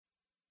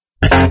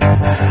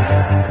You're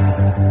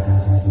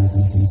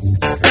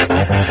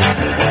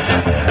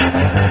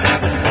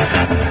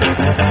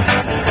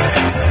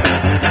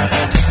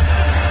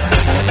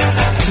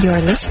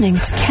listening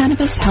to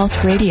Cannabis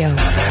Health Radio.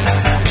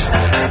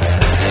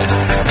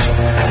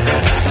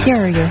 Here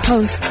are your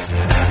hosts,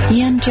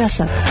 Ian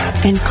Jessup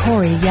and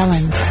Corey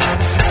Yelland.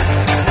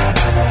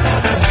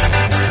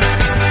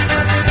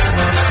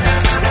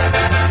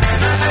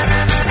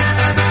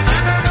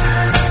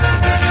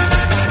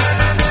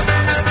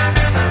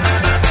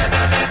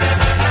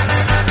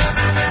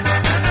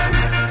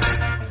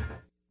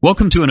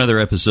 Welcome to another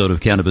episode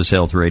of Cannabis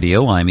Health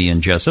Radio. I'm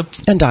Ian Jessup.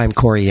 And I'm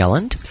Corey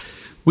Yelland.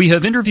 We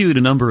have interviewed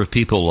a number of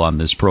people on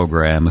this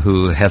program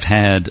who have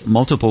had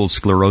multiple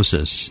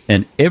sclerosis,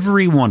 and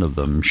every one of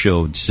them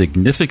showed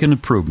significant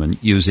improvement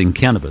using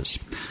cannabis.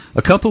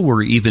 A couple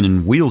were even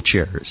in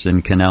wheelchairs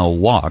and can now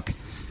walk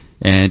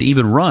and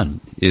even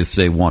run if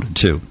they wanted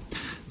to.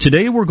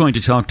 Today we're going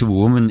to talk to a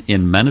woman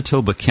in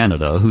Manitoba,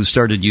 Canada, who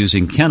started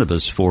using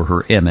cannabis for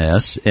her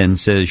MS and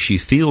says she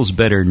feels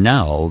better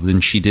now than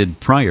she did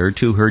prior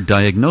to her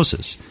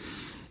diagnosis.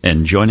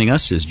 And joining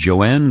us is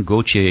Joanne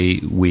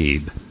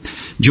Gauthier-Wiebe.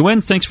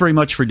 Joanne, thanks very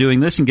much for doing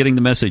this and getting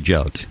the message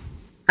out.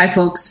 Hi,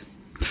 folks.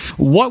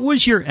 What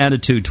was your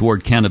attitude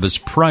toward cannabis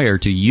prior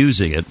to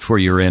using it for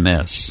your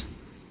MS?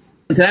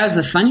 That was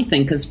the funny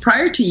thing, because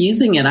prior to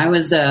using it, I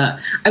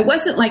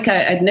wasn't like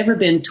I'd never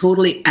been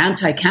totally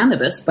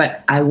anti-cannabis,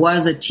 but I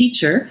was a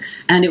teacher,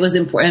 and it was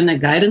important, a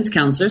guidance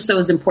counselor, so it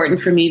was important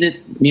for me to,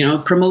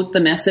 promote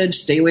the message,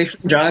 stay away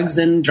from drugs,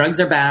 and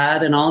drugs are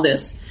bad, and all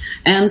this.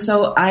 And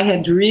so I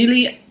had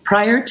really,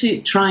 prior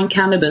to trying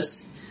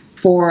cannabis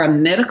for a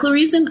medical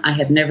reason, I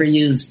had never.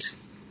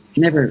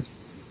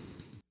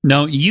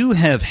 Now, you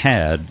have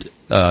had,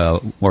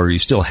 or you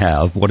still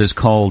have, what is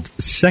called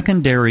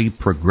secondary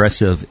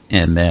progressive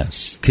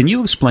MS. Can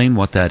you explain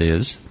what that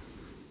is?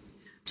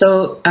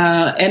 So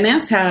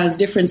MS has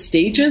different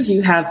stages.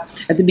 You have,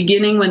 at the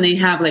beginning, when they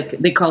have,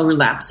 they call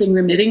relapsing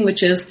remitting,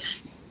 which is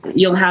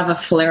you'll have a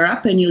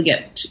flare-up and you'll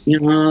get,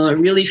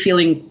 really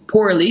feeling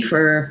poorly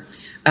for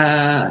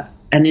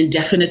an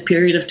indefinite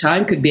period of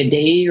time, could be a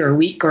day or a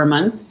week or a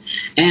month,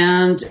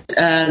 and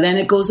then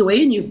it goes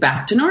away and you're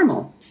back to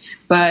normal.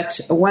 But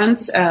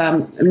once,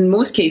 in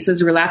most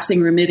cases,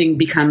 relapsing remitting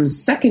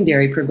becomes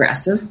secondary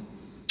progressive.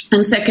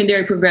 And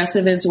secondary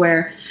progressive is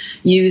where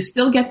you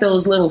still get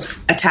those little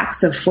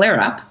attacks of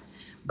flare-up,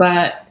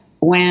 but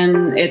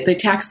when the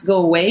attacks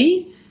go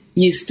away,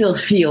 you still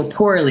feel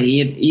poorly.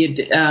 You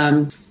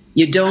don't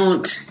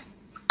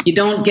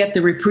get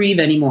the reprieve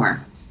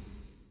anymore.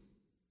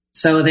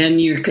 So then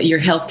your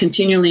health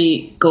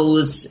continually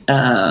goes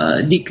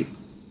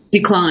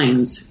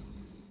declines.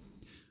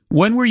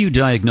 When were you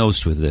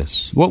diagnosed with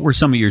this? What were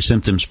some of your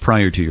symptoms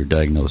prior to your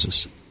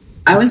diagnosis?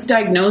 I was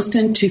diagnosed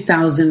in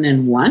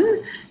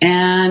 2001,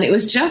 and it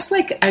was just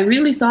like I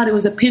really thought it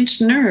was a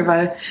pinched nerve.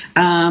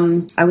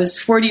 I was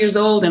 40 years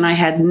old, and I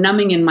had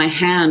numbing in my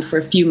hand for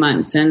a few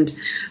months, and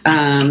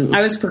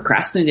I was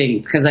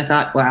procrastinating because I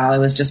thought, wow, it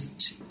was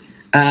just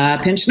a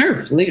pinched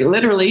nerve,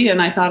 literally,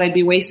 and I thought I'd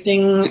be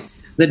wasting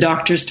the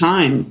doctor's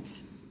time.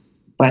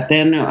 But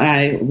then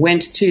I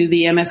went to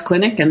the MS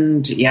clinic,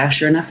 and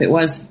sure enough, it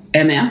was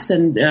MS,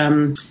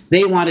 and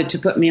they wanted to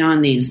put me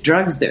on these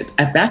drugs that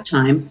at that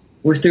time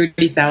were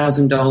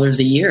 $30,000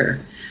 a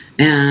year,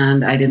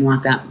 and I didn't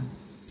want that.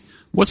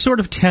 What sort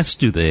of tests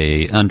do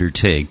they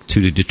undertake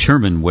to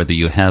determine whether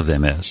you have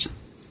MS?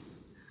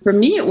 For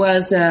me, it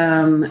was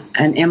an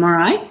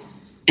MRI,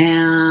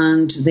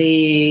 and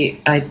they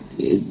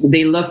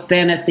looked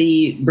then at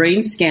the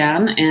brain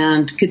scan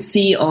and could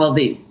see all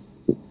the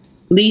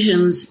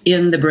lesions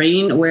in the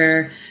brain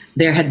where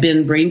there had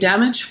been brain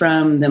damage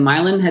from the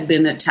myelin had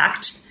been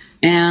attacked.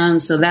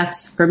 And so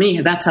that's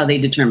how they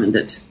determined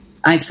it.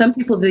 Some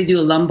people, they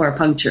do a lumbar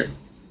puncture.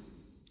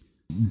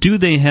 Do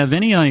they have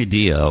any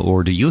idea,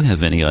 or do you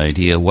have any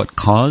idea, what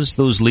caused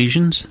those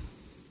lesions?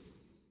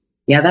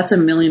 Yeah, that's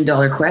 $1 million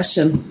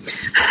question.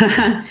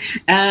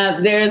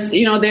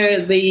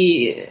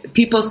 The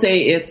people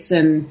say it's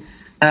an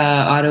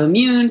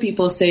autoimmune.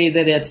 People say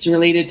that it's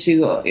related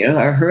to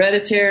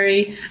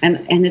hereditary,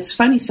 and it's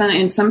funny.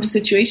 In some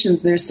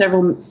situations, there's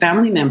several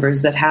family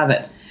members that have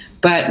it,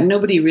 but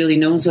nobody really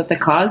knows what the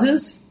cause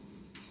is.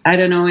 I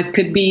don't know. It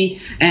could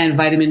be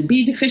vitamin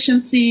B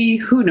deficiency.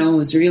 Who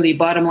knows? Really,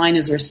 bottom line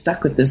is we're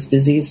stuck with this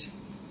disease.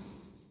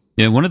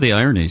 Yeah, one of the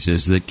ironies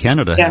is that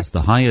Canada has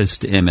the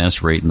highest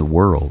MS rate in the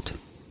world.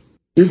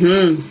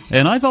 Mm-hmm.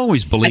 And I've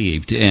always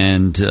believed,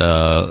 and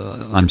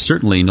I'm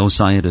certainly no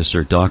scientist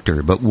or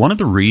doctor, but one of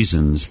the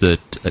reasons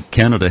that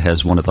Canada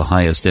has one of the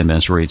highest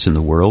MS rates in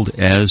the world,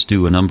 as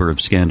do a number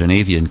of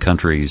Scandinavian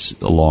countries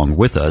along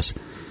with us,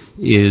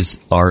 is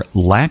our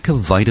lack of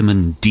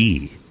vitamin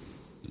D.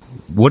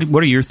 What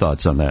are your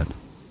thoughts on that?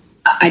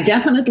 I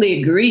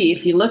definitely agree.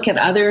 If you look at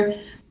other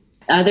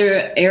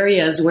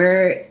areas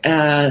where,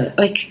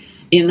 like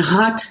in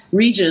hot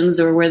regions,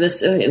 or where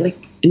this,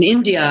 like in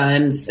India,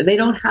 and they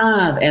don't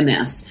have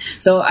MS.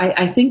 So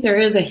I think there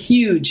is a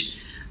huge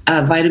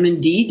vitamin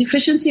D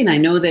deficiency, and I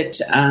know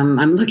that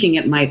I'm looking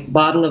at my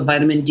bottle of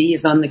vitamin D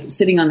is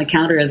sitting on the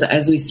counter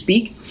as we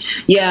speak.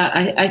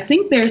 Yeah, I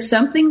think there's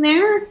something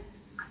there.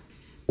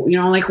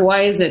 Like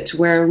why is it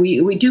where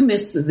we do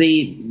miss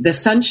the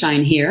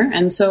sunshine here,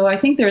 and so I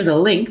think there's a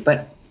link,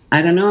 but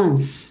I don't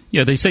know.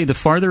 Yeah, they say the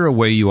farther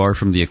away you are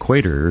from the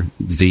equator,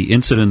 the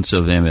incidence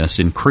of MS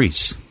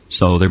increase.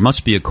 So there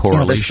must be a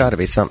correlation. There's got to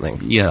be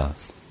something. Yeah.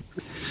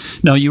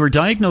 Now, you were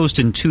diagnosed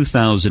in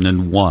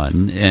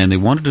 2001, and they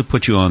wanted to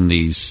put you on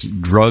these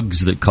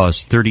drugs that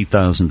cost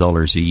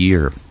 $30,000 a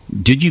year.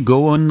 Did you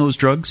go on those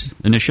drugs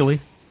initially?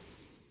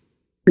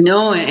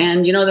 No,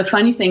 and the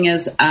funny thing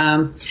is, at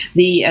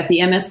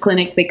the MS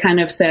clinic, they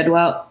kind of said, if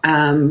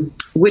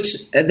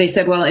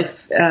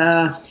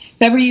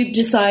ever you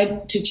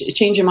decide to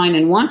change your mind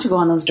and want to go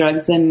on those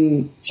drugs,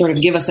 then sort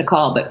of give us a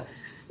call. But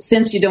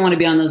since you don't want to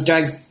be on those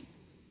drugs,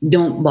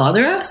 don't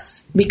bother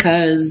us,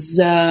 because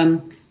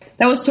that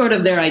was sort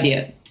of their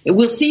idea.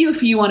 We'll see you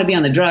if you want to be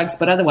on the drugs,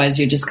 but otherwise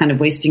you're just kind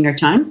of wasting your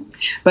time.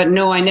 But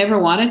no, I never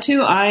wanted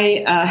to.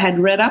 I had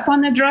read up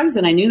on the drugs,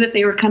 and I knew that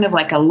they were kind of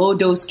like a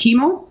low-dose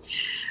chemo,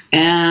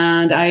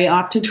 and I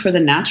opted for the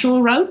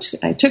natural route.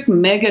 I took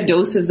mega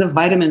doses of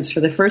vitamins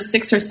for the first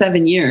 6 or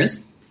 7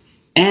 years,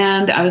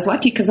 and I was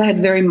lucky because I had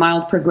very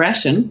mild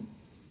progression.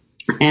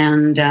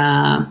 And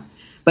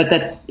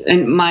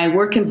my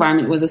work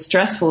environment was a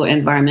stressful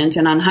environment,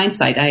 and on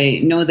hindsight,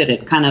 I know that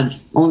it kind of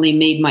only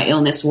made my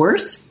illness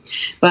worse.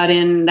 But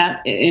in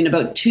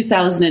about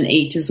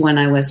 2008 is when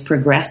I was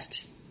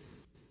progressed.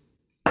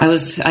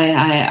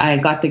 I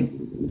got the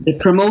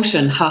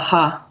promotion,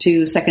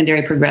 to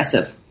secondary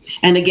progressive.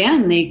 And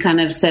again, they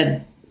kind of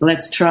said,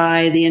 let's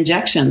try the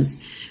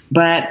injections.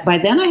 But by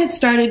then I had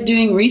started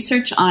doing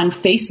research on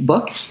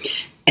Facebook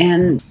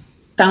and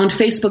found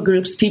Facebook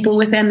groups, people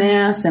with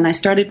MS, and I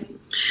started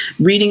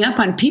reading up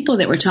on people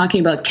that were talking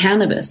about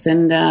cannabis.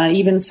 And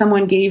even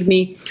someone gave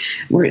me,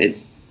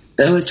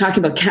 I was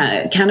talking about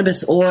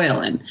cannabis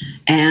oil,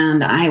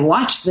 and I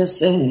watched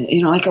this,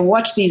 I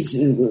watched these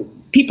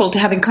people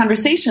having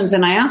conversations,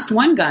 and I asked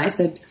one guy, I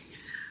said,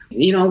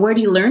 where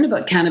do you learn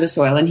about cannabis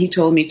oil? And he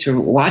told me to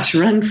watch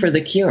Run for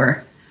the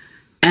Cure.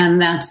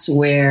 And that's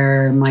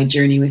where my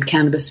journey with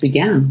cannabis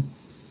began.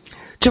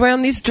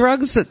 Joanne, these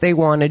drugs that they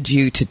wanted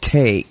you to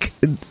take,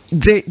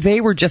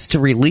 they were just to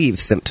relieve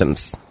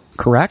symptoms,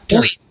 correct?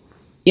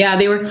 Yeah,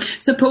 they were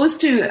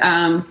supposed to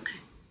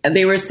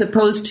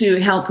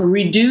help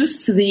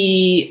reduce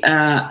the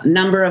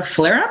number of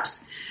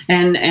flare-ups.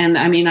 And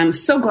I mean, I'm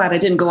so glad I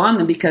didn't go on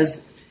them,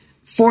 because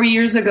 4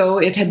 years ago,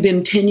 it had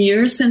been 10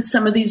 years since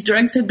some of these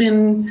drugs had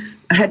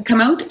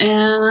come out,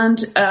 and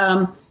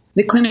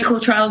the clinical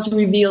trials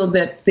revealed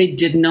that they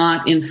did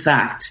not, in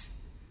fact,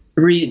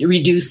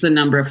 reduce the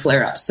number of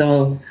flare-ups.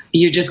 So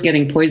you're just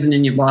getting poison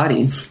in your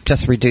body.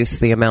 Just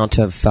reduce the amount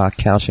of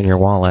cash in your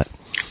wallet.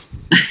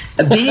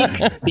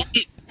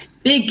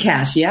 Big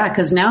cash, yeah,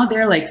 because now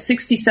they're like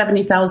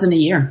 $60,000-$70,000 a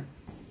year.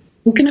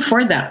 Who can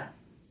afford that?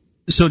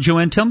 So,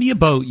 Joanne, tell me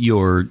about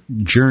your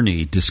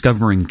journey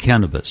discovering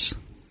cannabis.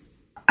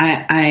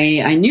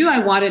 I knew I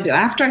wanted to,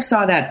 after I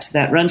saw that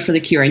Run for the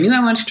Cure, I knew I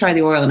wanted to try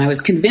the oil, and I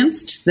was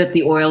convinced that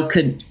the oil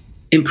could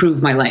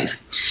improve my life.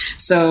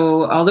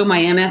 So although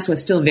my MS was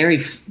still very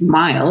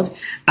mild,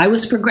 I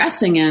was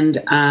progressing, and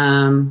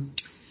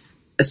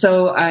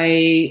so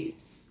I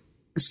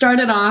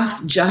started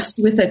off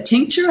just with a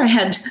tincture. I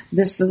had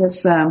this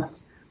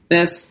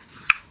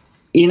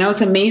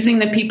it's amazing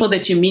the people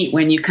that you meet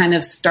when you kind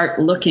of start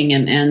looking,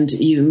 and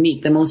you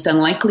meet the most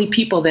unlikely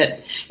people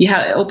that you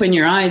have open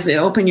your eyes,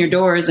 open your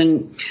doors.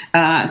 And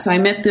so I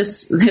met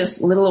this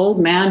little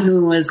old man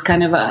who was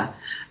kind of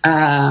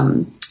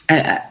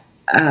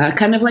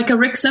kind of like a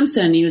Rick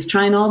Simpson. He was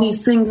trying all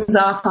these things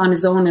off on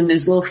his own in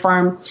his little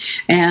farm,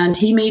 and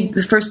he made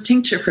the first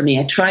tincture for me.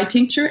 I tried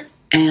tincture,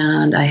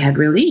 and I had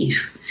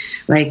relief.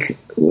 Like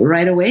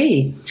right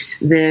away,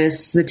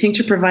 the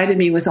tincture provided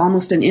me with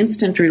almost an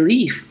instant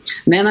relief.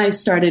 And then I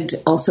started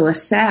also a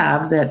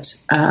salve that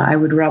I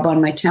would rub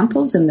on my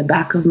temples and the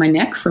back of my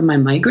neck for my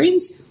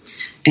migraines.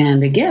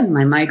 And again,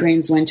 my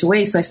migraines went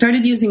away. So I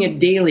started using it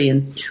daily.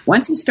 And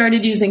once I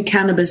started using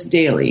cannabis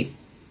daily,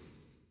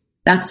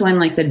 that's when,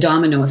 like, the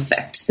domino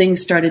effect,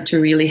 things started to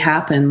really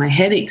happen. My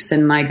headaches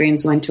and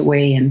migraines went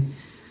away, and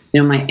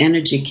my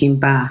energy came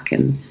back,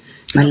 and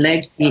my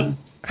leg pain.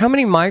 How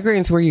many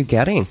migraines were you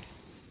getting?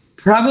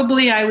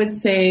 Probably, I would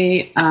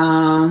say,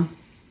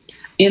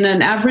 in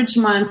an average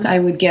month, I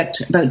would get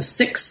about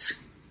 6,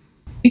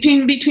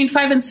 between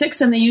 5 and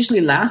 6, and they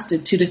usually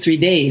lasted 2 to 3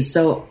 days.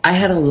 So I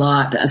had a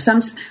lot.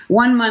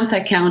 1 month I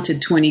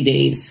counted 20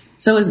 days,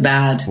 so it was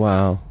bad.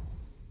 Wow!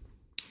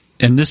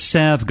 And this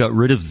salve got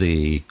rid of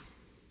the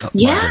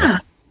yeah,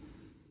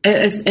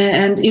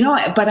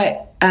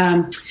 but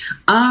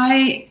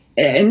I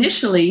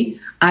initially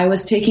I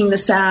was taking the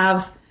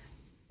salve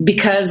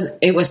because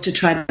it was to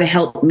try to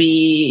help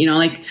me,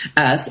 like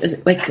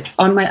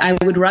on I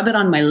would rub it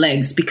on my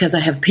legs because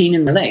I have pain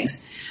in the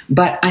legs.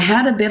 But I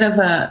had a bit of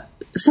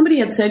somebody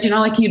had said,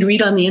 like you'd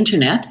read on the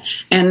internet,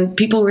 and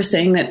people were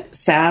saying that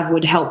salve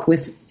would help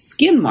with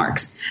skin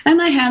marks.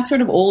 And I had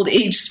sort of old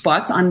age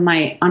spots on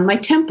my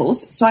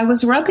temples, so I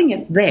was rubbing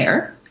it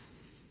there,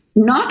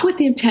 not with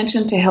the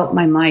intention to help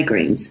my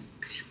migraines,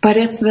 but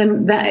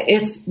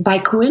it's by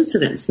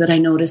coincidence that I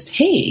noticed,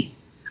 hey,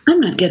 I'm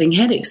not getting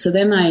headaches. So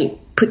then I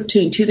put 2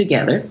 and 2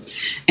 together,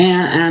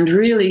 and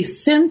really,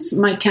 since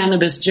my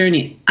cannabis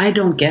journey, I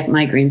don't get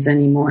migraines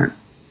anymore.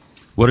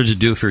 What did it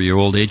do for your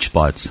old age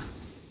spots?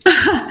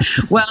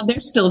 Well, they're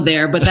still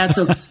there, but that's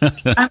okay.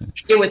 I'm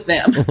okay with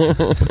them.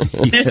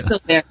 They're still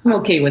there. I'm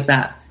okay with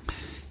that.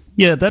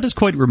 Yeah, that is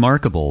quite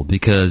remarkable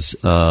because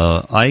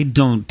I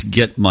don't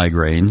get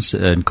migraines,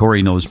 and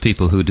Corey knows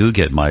people who do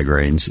get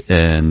migraines,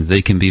 and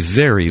they can be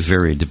very,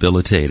 very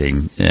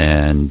debilitating.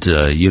 And,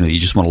 you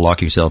just want to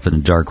lock yourself in a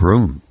dark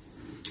room.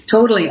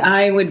 Totally.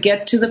 I would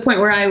get to the point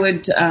where I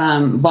would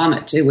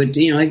vomit. It would,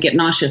 I'd get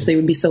nauseous. They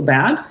would be so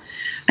bad.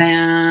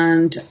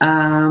 And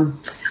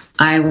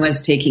I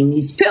was taking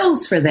these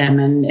pills for them,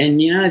 and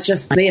it's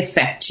just, they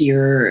affect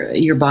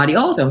your body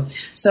also.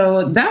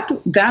 So that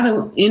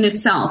in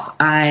itself,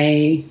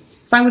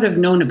 if I would have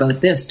known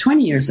about this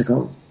 20 years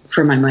ago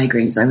for my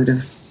migraines, I would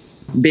have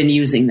been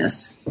using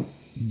this.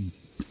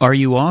 Are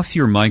you off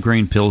your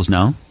migraine pills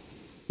now?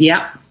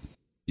 Yeah.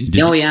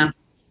 Yeah.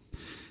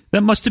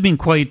 That must have been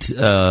quite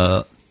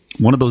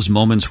one of those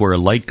moments where a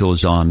light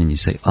goes on and you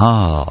say,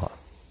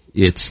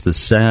 it's the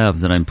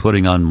salve that I'm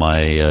putting on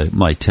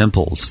my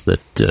temples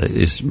that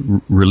is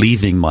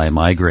relieving my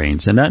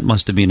migraines. And that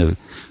must have been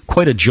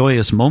quite a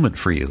joyous moment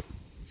for you.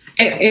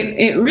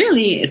 It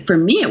really, for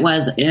me, it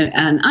was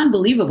an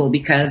unbelievable,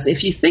 because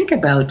if you think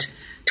about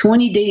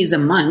 20 days a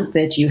month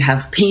that you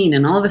have pain,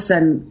 and all of a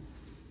sudden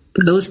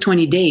those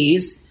 20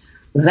 days,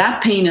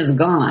 that pain is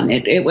gone.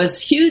 It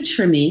was huge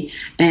for me.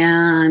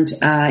 And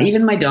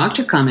even my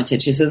doctor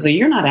commented. She says,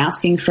 you're not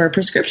asking for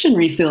prescription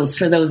refills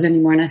for those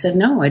anymore. And I said,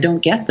 no, I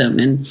don't get them.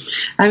 And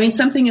I mean,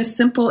 something as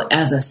simple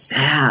as a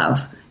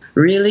salve,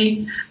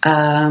 really,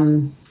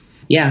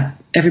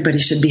 everybody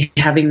should be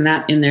having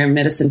that in their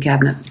medicine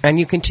cabinet. And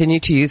you continue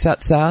to use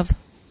that salve?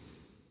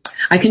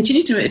 I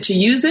continue to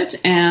use it,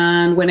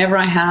 and whenever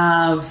I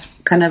have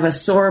kind of a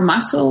sore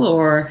muscle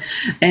or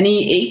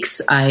any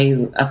aches,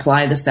 I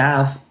apply the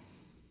salve.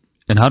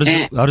 And how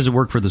does it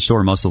work for the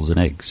sore muscles and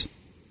aches?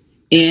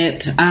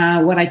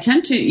 What I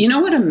tend to,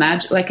 what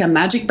a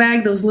magic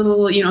bag, those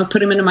little, put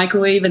them in a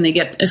microwave and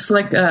it's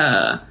like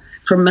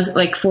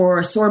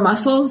for sore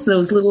muscles,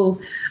 those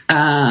little,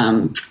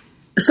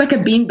 it's like a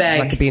bean bag.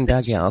 Like a bean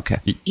bag, yeah, okay.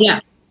 Yeah.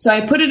 So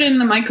I put it in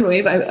the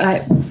microwave.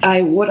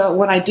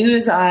 What I do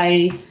is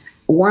I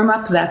warm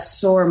up that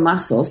sore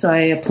muscle. So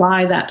I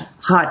apply that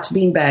hot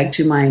bean bag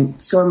to my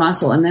sore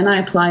muscle, and then I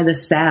apply the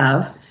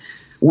salve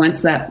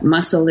once that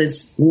muscle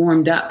is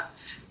warmed up,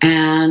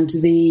 and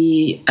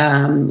the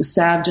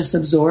salve just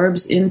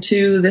absorbs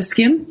into the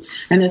skin,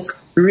 and it's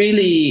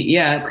really,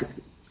 it's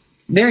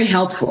very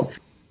helpful.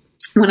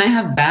 When I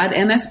have bad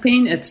MS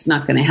pain, it's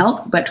not going to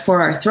help, but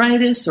for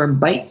arthritis or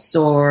bites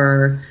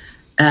or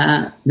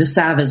the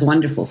salve is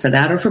wonderful for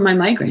that, or for my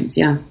migraines,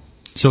 yeah.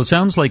 So it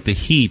sounds like the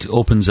heat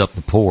opens up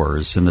the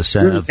pores and the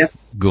salve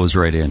goes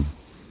right in.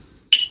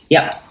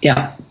 Yeah.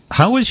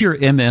 How is your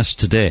MS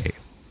today?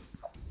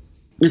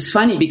 It's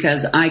funny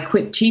because I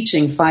quit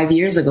teaching 5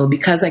 years ago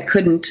because I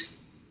couldn't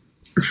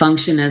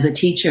function as a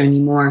teacher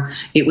anymore.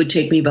 It would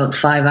take me about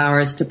 5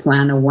 hours to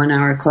plan a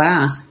 1-hour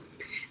class.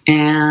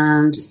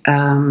 And,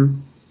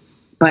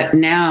 but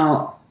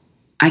now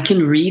I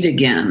can read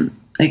again.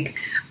 Like,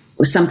 it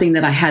was something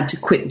that I had to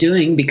quit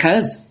doing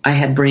because I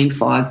had brain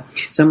fog.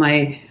 So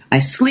I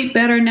sleep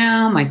better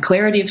now. My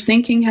clarity of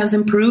thinking has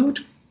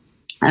improved.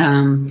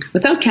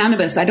 Without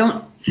cannabis, I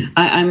don't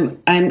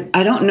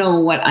know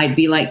what I'd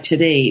be like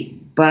today,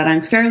 but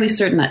I'm fairly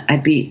certain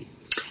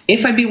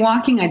if I'd be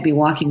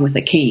walking with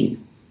a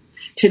cane.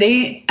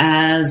 Today,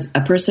 as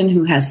a person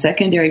who has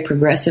secondary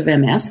progressive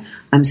MS,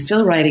 I'm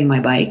still riding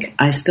my bike.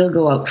 I still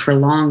go out for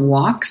long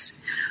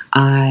walks.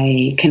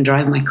 I can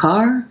drive my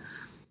car.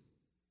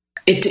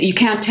 You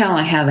can't tell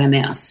I have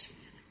MS.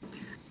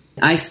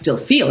 I still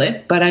feel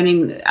it, but I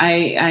mean,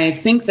 I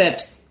think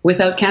that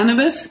without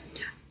cannabis,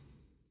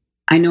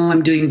 I know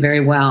I'm doing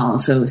very well.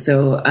 So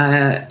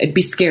it'd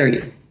be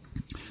scary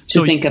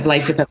to think of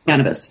life without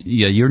cannabis.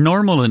 Yeah, you're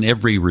normal in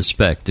every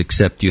respect,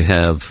 except you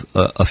have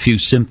a few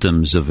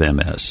symptoms of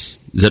MS.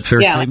 Is that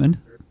fair statement?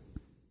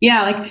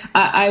 Yeah, like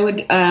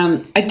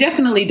I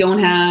definitely don't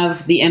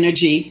have the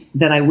energy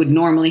that I would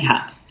normally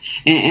have.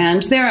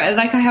 And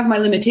I have my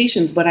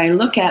limitations, but I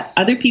look at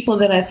other people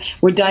that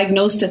were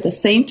diagnosed at the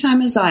same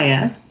time as I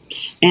am,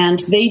 and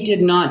they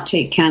did not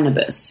take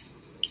cannabis.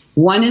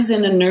 One is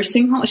in a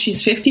nursing home.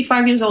 She's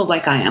 55 years old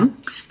like I am,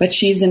 but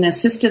she's in an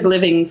assisted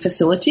living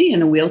facility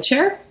in a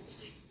wheelchair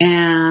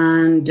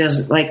and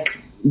does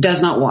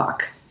not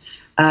walk.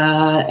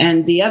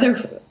 And the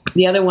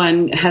other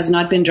one has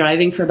not been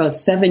driving for about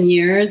 7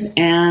 years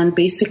and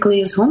basically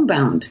is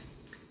homebound.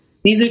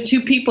 These are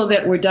two people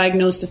that were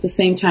diagnosed at the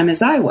same time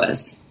as I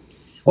was.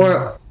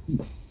 Or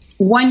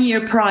 1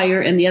 year prior,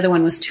 and the other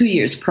one was 2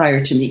 years prior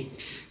to me.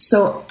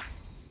 So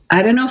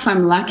I don't know if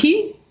I'm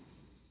lucky,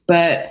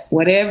 but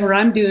whatever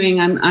I'm doing,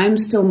 I'm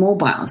still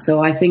mobile.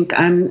 So I think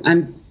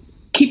I'm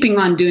keeping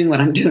on doing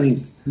what I'm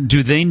doing.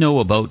 Do they know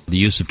about the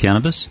use of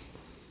cannabis?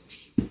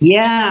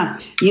 Yeah,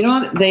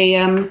 they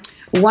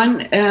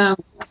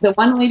the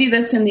one lady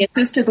that's in the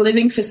assisted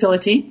living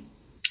facility,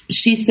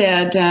 she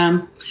said,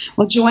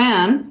 well,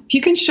 Joanne, if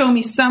you can show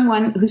me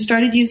someone who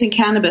started using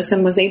cannabis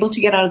and was able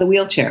to get out of the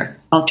wheelchair,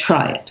 I'll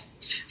try it.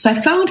 So I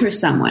found her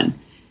someone,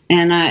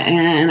 and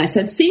I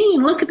said, see,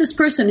 and look at this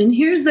person, and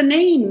here's the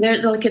name.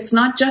 They're, like, it's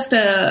not just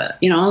a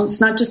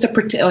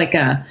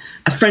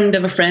friend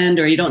of a friend,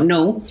 or you don't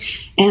know.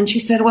 And she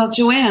said, well,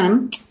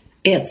 Joanne,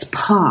 it's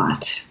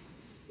pot.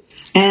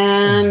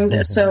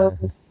 And so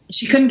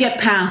she couldn't get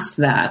past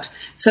that.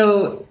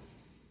 So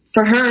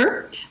for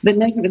her, the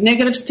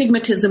negative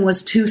stigmatism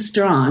was too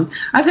strong.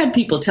 I've had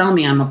people tell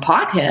me I'm a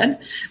pothead,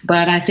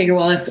 but I figure,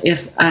 well,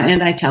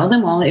 and I tell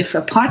them, well, if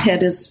a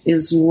pothead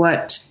is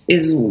what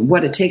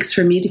it takes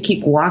for me to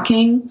keep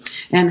walking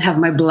and have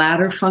my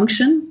bladder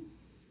function,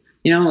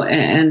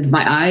 and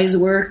my eyes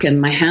work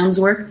and my hands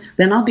work,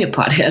 then I'll be a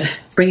pothead.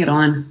 Bring it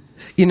on.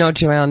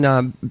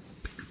 Joanne,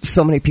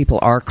 so many people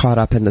are caught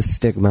up in the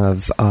stigma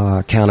of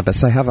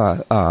cannabis. I have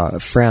a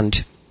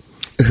friend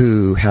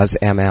who has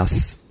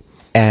MS,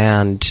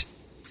 and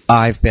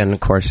I've been, of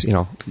course,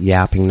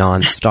 yapping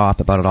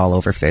nonstop about it all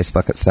over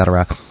Facebook,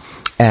 etc.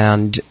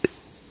 And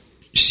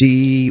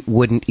she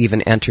wouldn't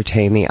even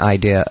entertain the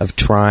idea of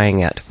trying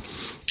it.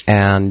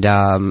 And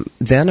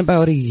then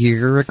about a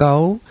year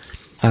ago,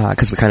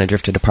 because we kind of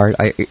drifted apart,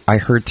 I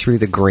heard through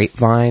the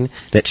grapevine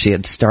that she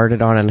had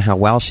started on and how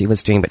well she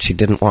was doing, but she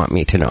didn't want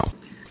me to know.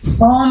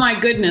 Oh, my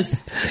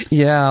goodness.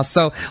 Yeah,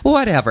 so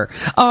whatever.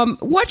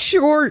 What's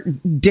your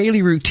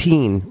daily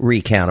routine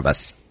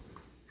re-cannabis?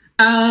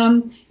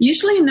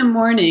 Usually in the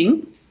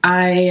morning,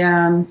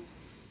 I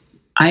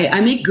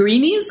make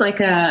greenies,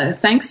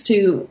 thanks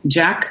to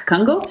Jack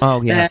Kungle.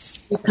 Oh, yes.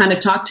 He kind of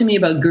talked to me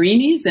about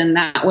greenies, and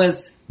that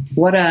was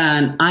what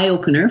an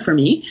eye-opener for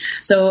me.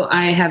 So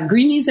I have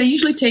greenies. I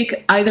usually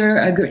take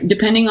either,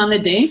 depending on the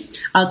day,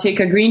 I'll take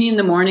a greenie in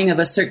the morning of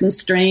a certain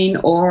strain,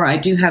 or I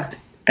do have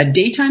a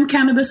daytime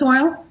cannabis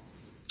oil.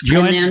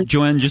 Joanne,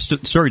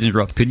 sorry to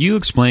interrupt. Could you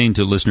explain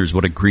to listeners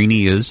what a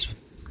greenie is?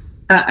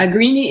 A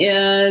greenie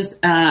is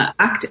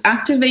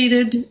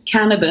activated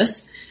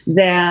cannabis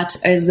that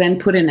is then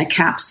put in a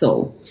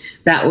capsule.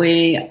 That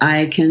way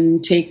I can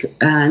take,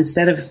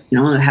 instead of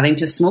having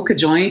to smoke a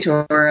joint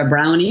or a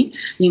brownie,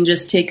 you can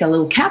just take a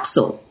little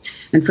capsule.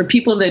 And for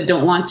people that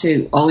don't want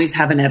to always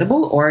have an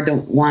edible, or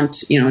don't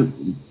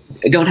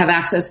have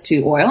access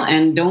to oil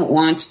and don't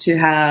want to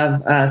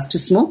have to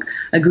smoke,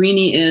 a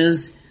greenie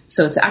is,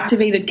 so it's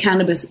activated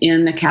cannabis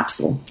in a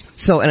capsule.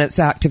 So, and it's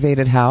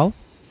activated how?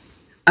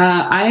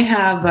 I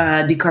have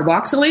a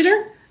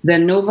decarboxylator, the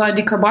Nova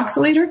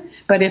decarboxylator,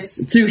 but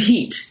it's through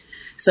heat.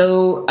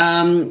 So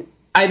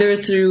either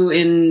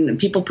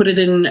people put it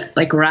in,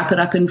 wrap it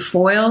up in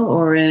foil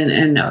or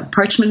in a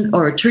parchment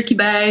or a turkey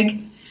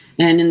bag,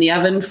 and in the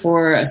oven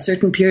for a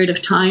certain period of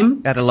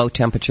time. At a low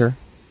temperature?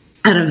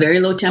 At a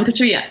very low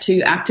temperature, yeah,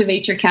 to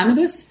activate your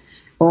cannabis.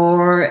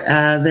 Or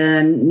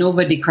the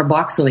Nova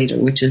decarboxylator,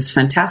 which is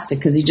fantastic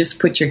because you just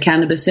put your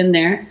cannabis in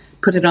there,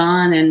 put it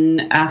on,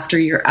 and after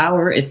your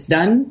hour, it's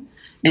done,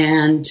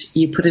 and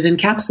you put it in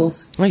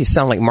capsules. Well, you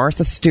sound like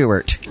Martha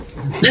Stewart.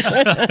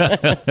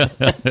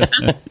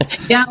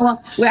 Yeah,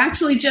 well, we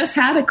actually just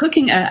had a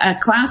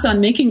class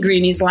on making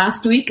greenies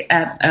last week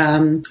at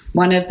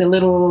one of the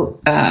little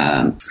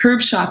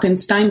herb shop in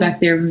Steinbach.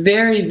 They're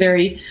very,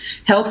 very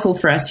helpful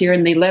for us here,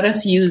 and they let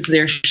us use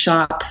their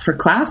shop for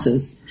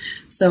classes.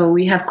 So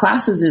we have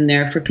classes in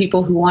there for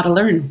people who want to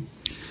learn.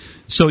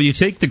 So you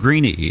take the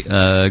greenie.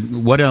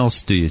 What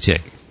else do you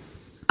take?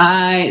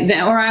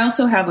 I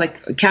also have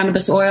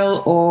cannabis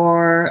oil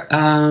or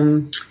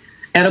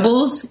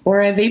edibles,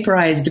 or I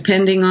vaporize,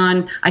 depending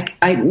on.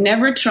 I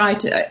never try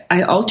to.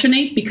 I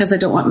alternate because I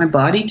don't want my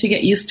body to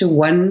get used to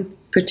one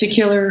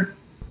particular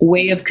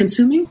way of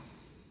consuming.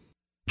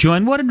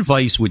 Joanne, what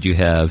advice would you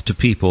have to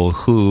people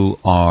who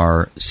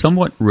are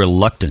somewhat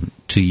reluctant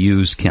to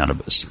use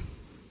cannabis?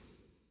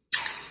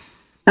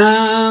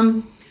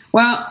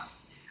 Well,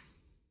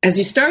 as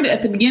you started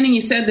at the beginning,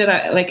 you said that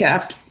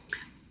after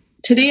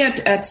today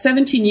at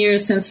 17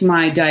 years since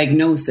my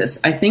diagnosis,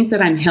 I think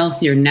that I'm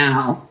healthier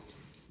now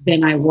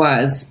than I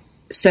was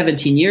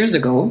 17 years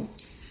ago.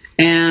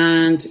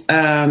 And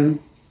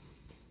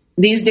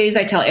these days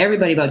I tell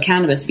everybody about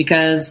cannabis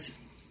because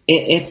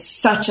it's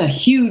such a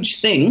huge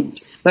thing,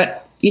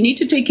 but you need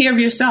to take care of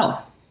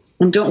yourself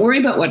and don't worry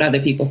about what other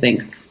people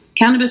think.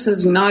 Cannabis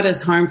is not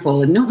as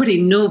harmful, and nobody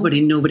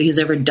has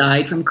ever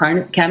died from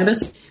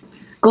cannabis.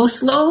 Go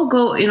slow,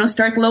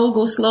 start low,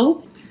 go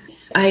slow.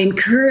 I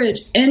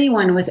encourage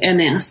anyone with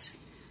MS.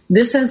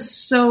 This has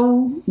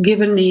so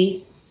given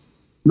me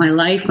my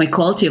life, my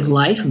quality of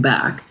life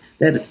back,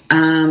 that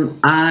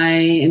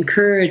I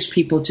encourage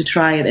people to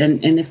try it.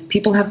 And if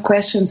people have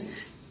questions,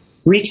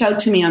 reach out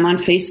to me. I'm on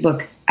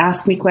Facebook.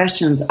 Ask me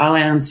questions. I'll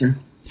answer.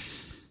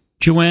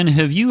 Joanne,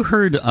 have you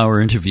heard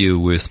our interview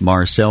with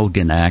Marcel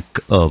Genack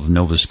of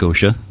Nova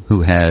Scotia,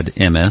 who had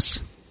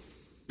MS?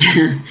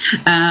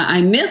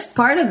 I missed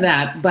part of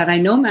that, but I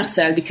know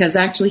Marcel because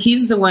actually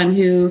he's the one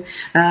who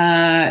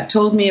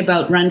told me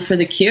about Run for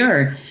the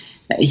Cure.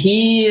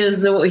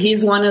 He's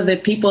one of the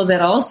people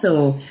that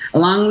also,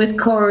 along with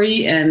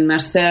Corey and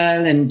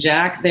Marcel and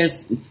Jack,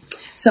 there's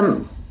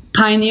some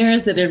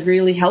pioneers that have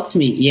really helped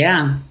me.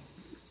 Yeah.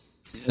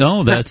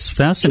 Oh, that's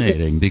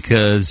fascinating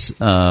because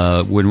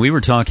when we were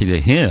talking to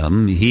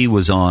him, he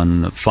was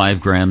on 5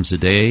 grams a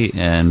day,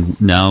 and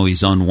now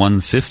he's on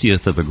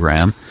 1/50th of a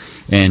gram,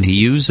 and he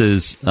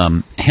uses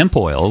hemp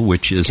oil,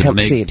 which is hemp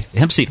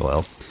seed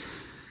oil.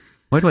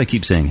 Why do I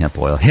keep saying hemp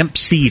oil? Hemp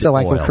seed oil. So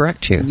I can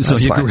correct you. So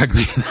you correct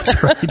me.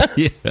 That's right.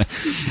 Yeah.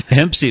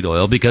 Hemp seed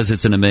oil, because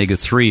it's an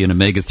omega-3, and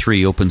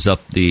omega-3 opens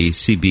up the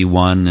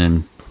CB1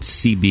 and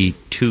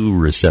CB2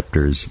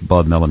 receptors.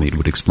 Bob Melamede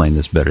would explain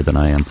this better than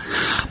I am.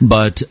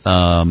 But,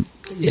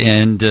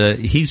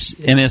 he's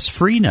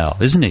MS-free now,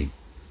 isn't he?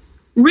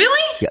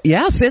 Really?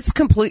 Yes, it's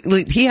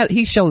completely,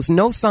 he shows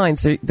no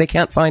signs. They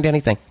can't find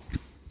anything.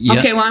 Yeah.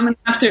 Okay, well, I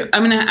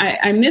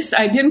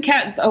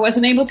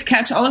wasn't able to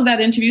catch all of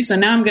that interview, so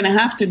now I'm going to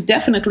have to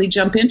definitely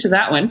jump into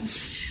that one.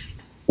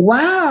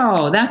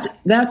 Wow,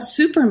 that's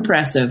super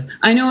impressive.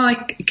 I know,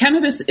 like,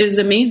 cannabis is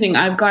amazing.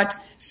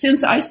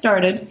 Since I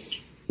started,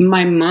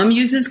 my mom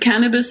uses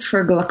cannabis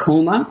for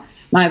glaucoma.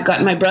 I've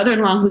got my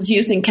brother-in-law who's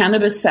using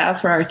cannabis salve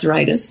for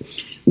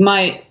arthritis.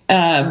 My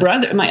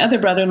other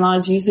brother-in-law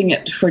is using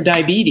it for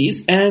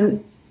diabetes,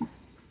 and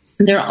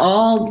they're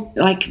all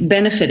like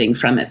benefiting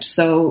from it.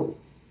 So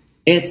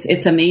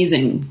it's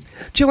amazing.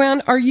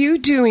 Joanne, are you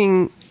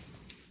doing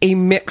a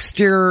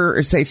mixture,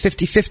 or say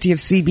 50-50 of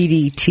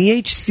CBD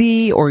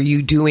THC, or are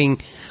you doing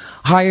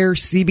higher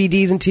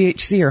CBD than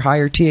THC or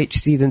higher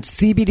THC than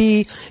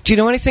CBD? Do you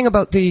know anything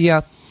about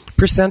the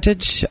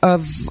percentage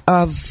of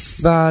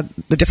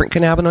the different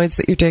cannabinoids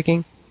that you're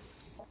taking?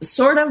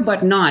 Sort of,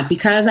 but not,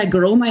 because I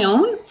grow my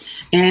own,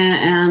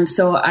 and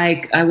so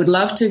I would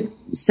love to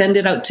send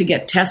it out to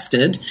get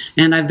tested,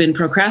 and I've been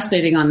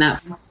procrastinating on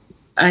that.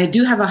 I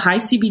do have a high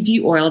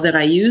CBD oil that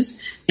I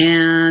use,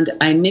 and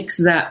I mix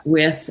that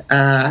with,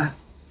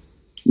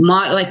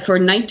 like for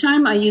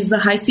nighttime, I use the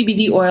high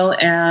CBD oil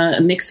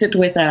and mix it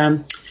with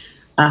a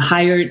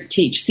higher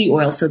THC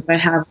oil, so that I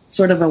have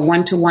sort of a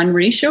 1-to-1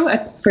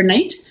 ratio for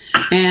night.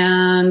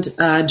 And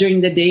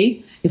during the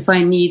day, if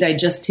I need, I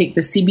just take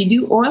the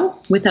CBD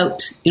oil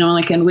without,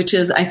 which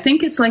is, I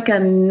think it's like a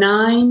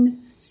 9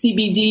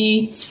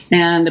 CBD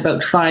and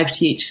about 5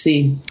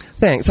 THC.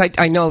 Thanks.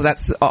 I know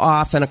that's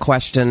often a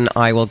question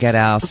I will get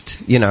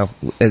asked,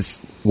 is,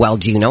 well,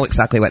 do you know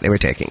exactly what they were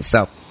taking?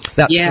 So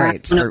that's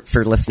great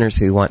for listeners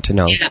who want to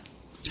know. Yeah.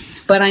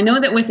 But I know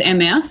that with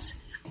MS,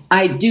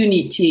 I do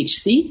need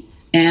THC,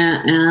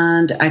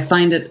 and I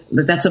find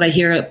that's what I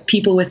hear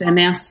people with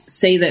MS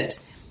say, that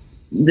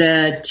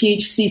the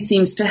THC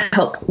seems to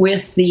help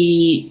with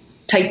the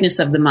tightness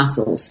of the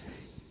muscles.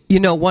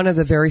 One of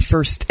the very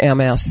first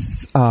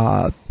MS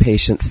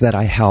patients that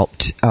I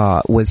helped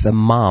was a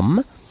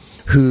mom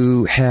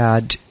who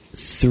had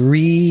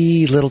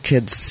 3 little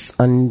kids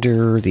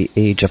under the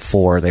age of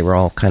 4. They were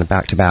all kind of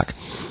back to back.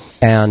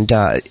 And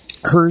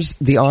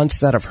the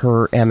onset of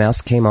her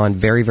MS came on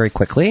very, very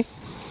quickly.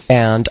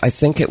 And I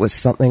think it was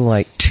something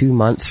like 2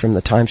 months from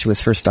the time she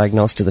was first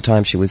diagnosed to the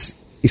time she was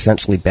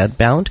essentially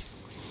bedbound.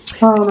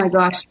 Oh, my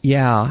gosh.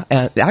 Yeah,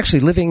 and actually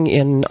living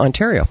in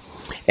Ontario.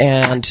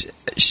 And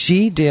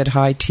she did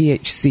high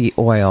THC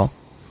oil,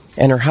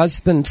 and her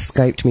husband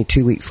Skyped me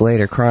 2 weeks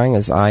later crying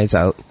his eyes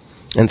out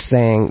and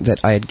saying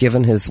that I had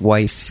given his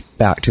wife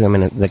back to him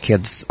and the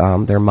kids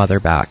their mother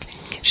back.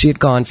 She had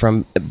gone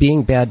from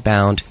being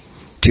bedbound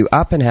to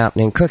up and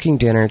happening, cooking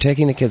dinner,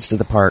 taking the kids to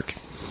the park.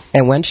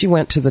 And when she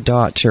went to the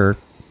doctor,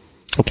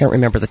 I can't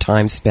remember the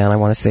time span, I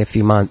want to say a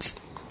few months,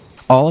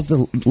 all of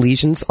the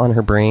lesions on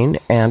her brain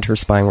and her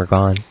spine were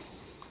gone.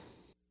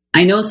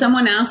 I know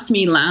someone asked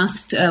me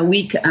last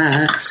week,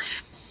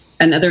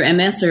 another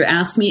MSer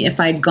asked me if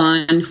I'd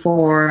gone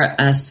for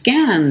a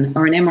scan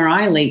or an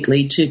MRI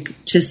lately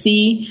to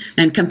see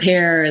and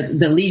compare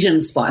the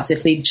lesion spots,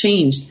 if they'd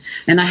changed.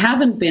 And I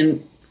haven't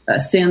been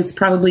since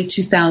probably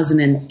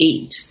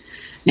 2008.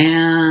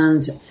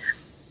 And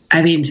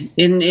I mean,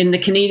 in the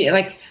Canadian,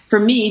 like for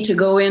me to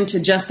go in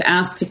to just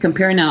ask to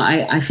compare now,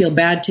 I feel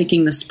bad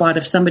taking the spot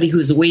of somebody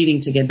who's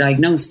waiting to get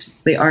diagnosed.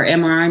 Our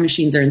MRI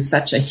machines are in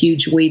such a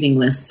huge waiting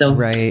list. So,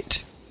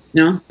 right.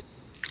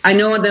 I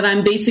know that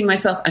I'm basing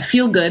myself, I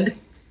feel good.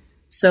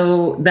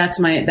 So that's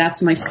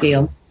my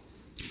scale.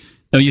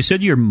 Now, you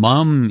said your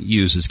mom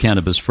uses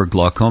cannabis for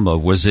glaucoma.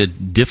 Was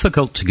it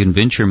difficult to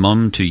convince your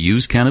mom to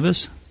use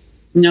cannabis?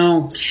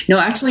 No,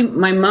 actually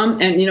my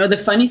mom, and the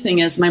funny thing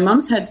is my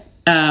mom's had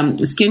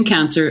skin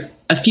cancer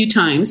a few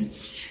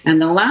times, and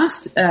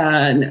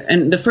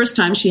the first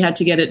time she had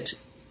to get it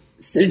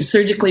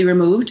surgically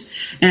removed,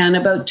 and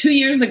about 2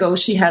 years ago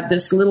she had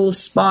this little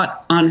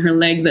spot on her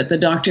leg that the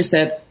doctor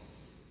said,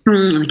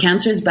 the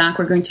cancer is back,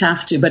 we're going to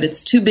have to, but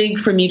it's too big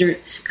for me to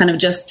kind of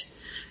just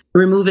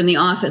remove in the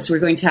office. We're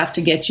going to have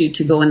to get you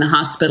to go in the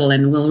hospital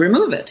and we'll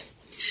remove it.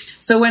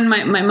 So when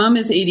my mom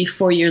is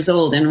 84 years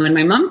old, and when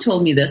my mom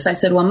told me this, I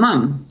said, well,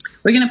 Mom,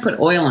 we're going to put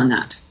oil on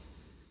that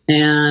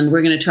and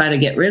we're going to try to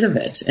get rid of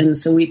it. And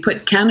so we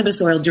put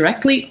cannabis oil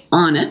directly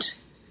on it.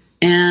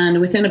 And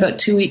within about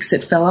 2 weeks,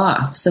 it fell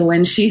off. So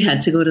when she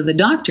had to go to the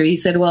doctor, he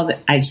said, well,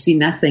 I see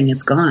nothing.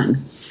 It's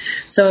gone.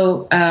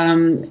 So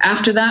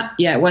after that,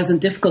 it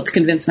wasn't difficult to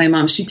convince my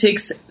mom. She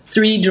takes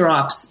 3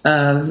 drops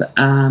of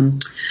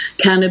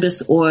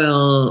cannabis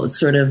oil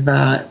sort of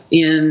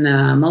in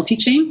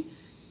multi-chain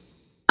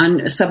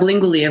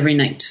sublingually every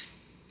night.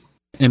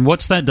 And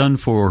what's that done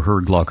for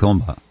her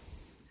glaucoma?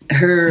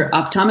 Her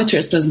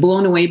optometrist was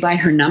blown away by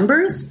her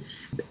numbers.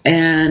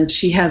 And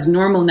she has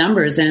normal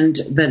numbers, and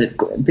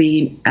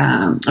the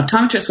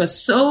optometrist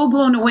was so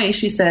blown away.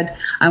 She said,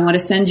 I want to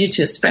send you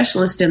to a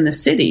specialist in the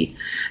city.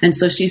 And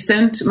so she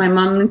sent my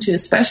mom to a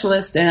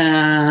specialist,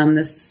 and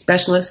the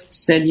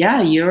specialist said,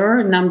 yeah,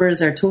 your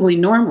numbers are totally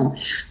normal.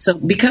 So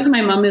because my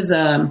mom is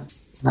a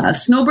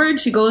snowbird,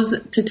 she goes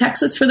to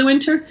Texas for the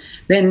winter.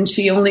 Then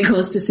she only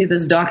goes to see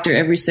this doctor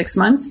every 6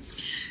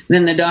 months.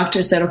 Then the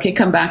doctor said, okay,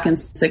 come back in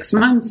 6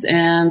 months.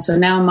 And so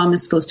now Mom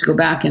is supposed to go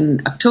back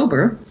in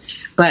October.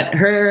 But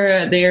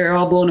they're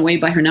all blown away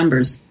by her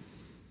numbers.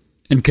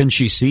 And can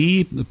she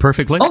see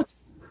perfectly? Oh,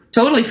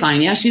 totally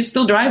fine. Yeah, she's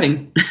still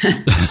driving.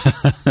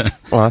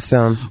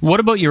 Awesome. What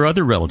about your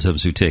other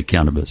relatives who take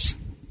cannabis?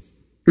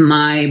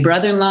 My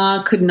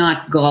brother-in-law could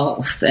not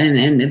golf.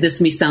 And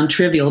this may sound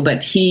trivial,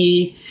 but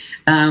he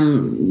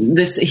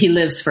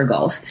lives for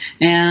golf.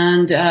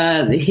 And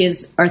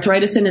his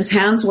arthritis in his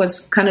hands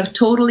was kind of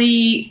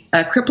totally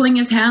crippling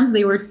his hands.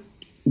 They were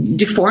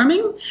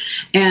deforming.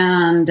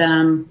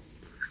 And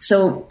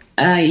so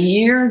a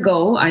year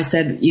ago, I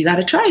said, you got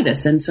to try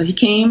this. And so he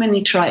came and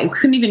he tried. He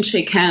couldn't even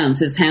shake hands.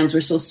 His hands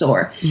were so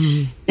sore.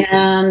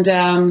 And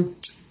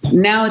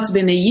now it's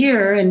been a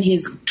year, and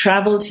he's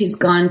traveled. He's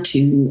gone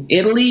to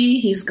Italy.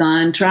 He's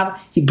gone travel.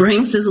 He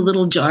brings his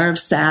little jar of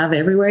salve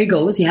everywhere he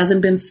goes. He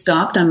hasn't been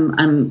stopped.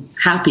 I'm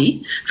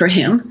happy for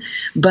him,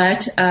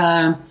 but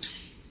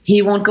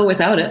he won't go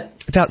without it.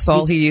 That's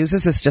all he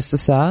uses is just the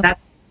salve? That's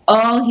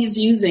all he's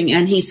using.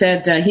 And he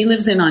said he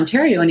lives in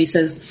Ontario, and he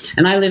says,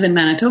 and I live in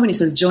Manitoba, and he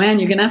says, Joanne,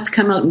 you're going to have to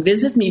come out and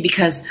visit me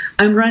because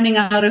I'm running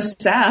out of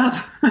salve.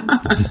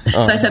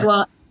 So I said,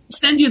 well, I'll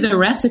send you the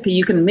recipe.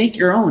 You can make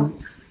your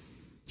own.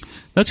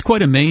 That's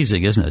quite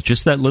amazing, isn't it?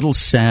 Just that little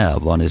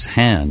salve on his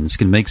hands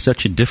can make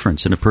such a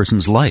difference in a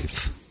person's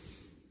life.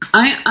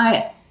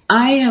 I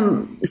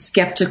am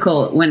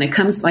skeptical when it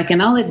comes,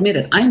 and I'll admit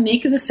it, I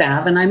make the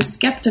salve and I'm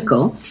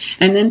skeptical.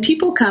 And then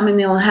people come and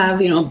they'll have,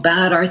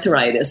 bad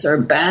arthritis or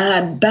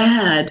bad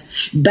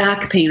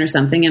back pain or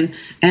something.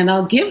 And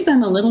I'll give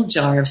them a little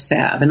jar of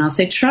salve and I'll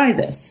say, try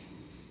this.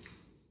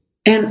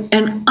 And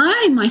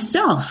I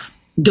myself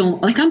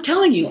don't, I'm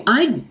telling you,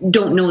 I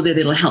don't know that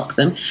it'll help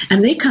them.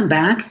 And they come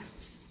back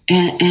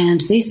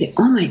and they say,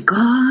 oh my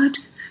God,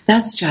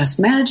 that's just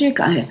magic.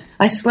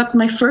 I slept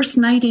my first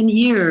night in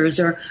years,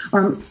 or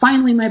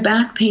finally my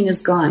back pain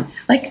is gone.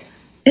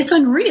 It's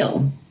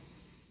unreal.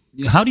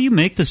 How do you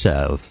make the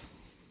salve?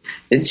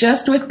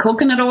 Just with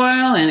coconut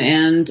oil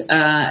and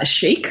a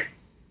shake.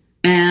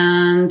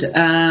 And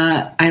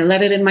I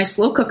let it in my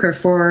slow cooker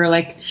for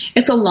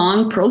it's a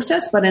long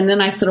process, and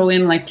then I throw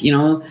in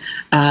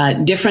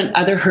different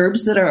other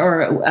herbs that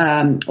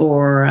are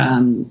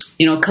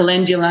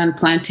calendula and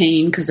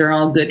plantain, because they're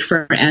all good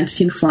for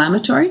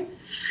anti-inflammatory.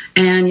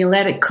 And you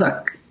let it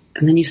cook,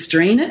 and then you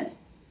strain it,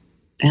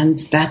 and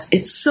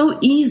it's so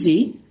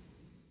easy,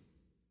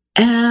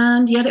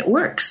 and yet it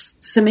works.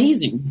 It's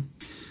amazing.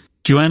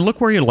 Joanne, look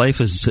where your life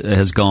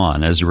has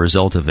gone as a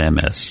result of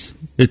MS.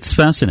 It's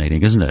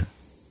fascinating, isn't it?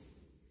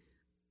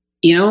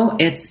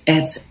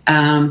 It's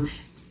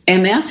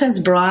MS has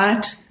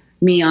brought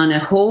me on a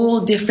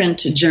whole different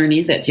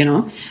journey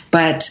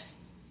but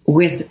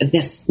with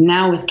this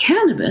now with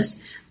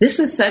cannabis, this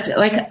is such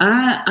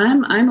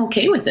I'm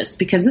okay with this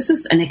because this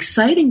is an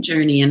exciting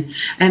journey, and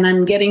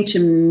I'm getting to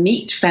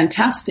meet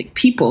fantastic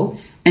people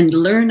and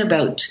learn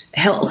about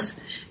health.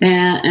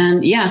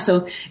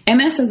 So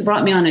MS has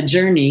brought me on a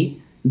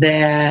journey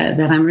that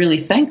I'm really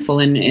thankful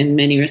in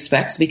many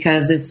respects,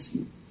 because it's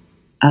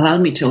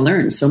allowed me to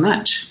learn so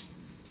much.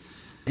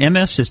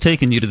 MS has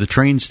taken you to the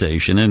train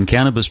station, and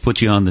cannabis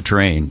put you on the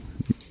train.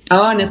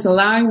 Oh, and it's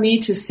allowing me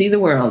to see the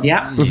world,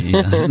 yeah.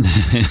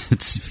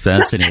 It's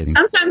fascinating.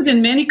 Sometimes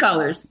in many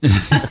colors.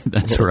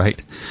 That's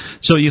right.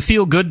 So you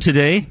feel good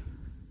today?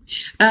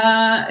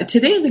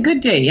 Today is a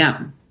good day,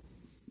 yeah.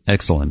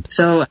 Excellent.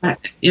 So,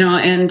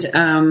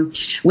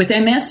 with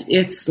MS,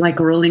 it's like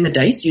rolling the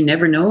dice. You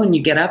never know when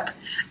you get up.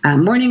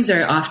 Mornings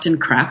are often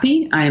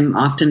crappy. I'm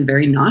often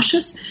very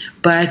nauseous.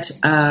 But,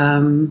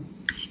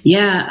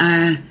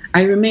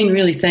 I remain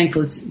really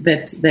thankful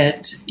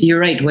that you're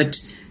right. What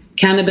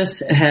cannabis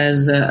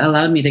has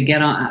allowed me to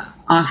get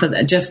off of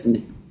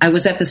that. I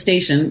was at the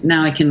station.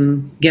 Now I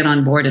can get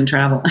on board and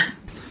travel.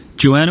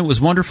 Joanne, it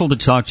was wonderful to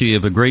talk to you. You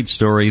have a great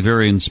story,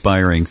 very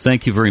inspiring.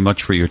 Thank you very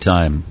much for your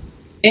time.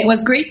 It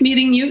was great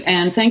meeting you,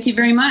 and thank you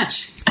very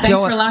much.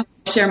 Thanks for allowing me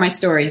to share my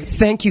story.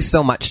 Thank you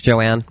so much,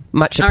 Joanne.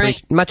 Much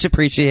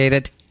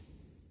appreciated.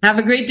 Have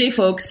a great day,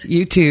 folks.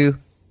 You too.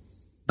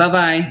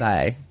 Bye-bye.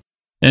 Bye.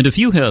 And if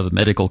you have a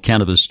medical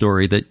cannabis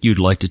story that you'd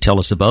like to tell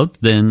us about,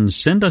 then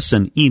send us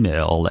an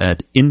email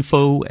at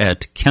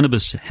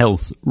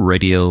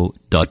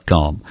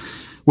info@cannabishealthradio.com.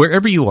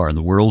 Wherever you are in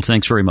the world,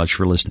 thanks very much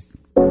for listening.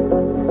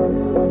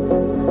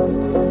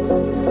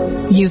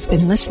 You've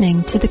been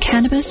listening to the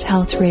Cannabis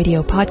Health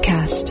Radio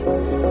podcast.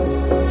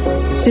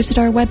 Visit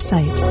our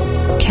website,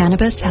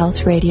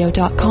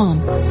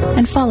 cannabishealthradio.com,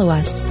 and follow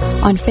us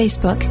on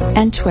Facebook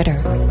and Twitter.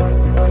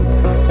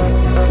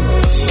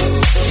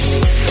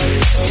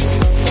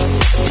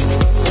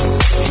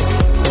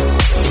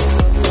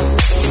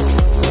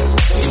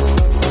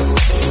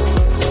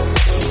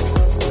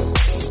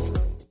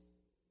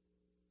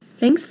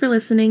 Thanks for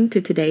listening to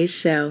today's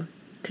show.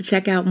 To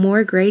check out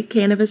more great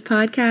cannabis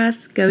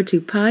podcasts, go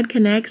to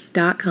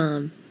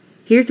podconnects.com.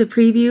 Here's a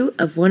preview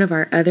of one of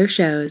our other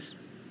shows.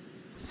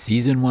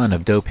 Season 1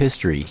 of Dope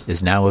History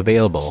is now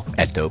available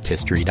at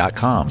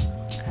dopehistory.com.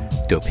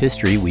 Dope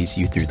History weaves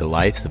you through the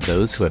lives of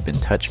those who have been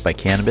touched by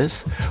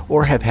cannabis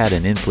or have had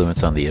an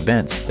influence on the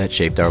events that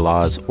shaped our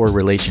laws or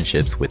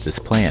relationships with this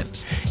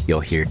plant. You'll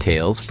hear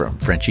tales from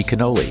Frenchie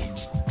Cannoli,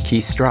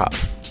 Keith Strop,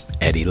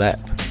 Eddie Lepp,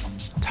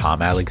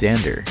 Tom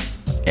Alexander,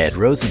 Ed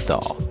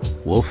Rosenthal,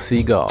 Wolf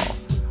Seagal,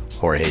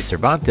 Jorge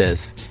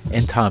Cervantes,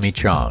 and Tommy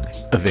Chong.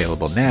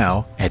 Available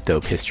now at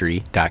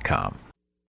dopehistory.com.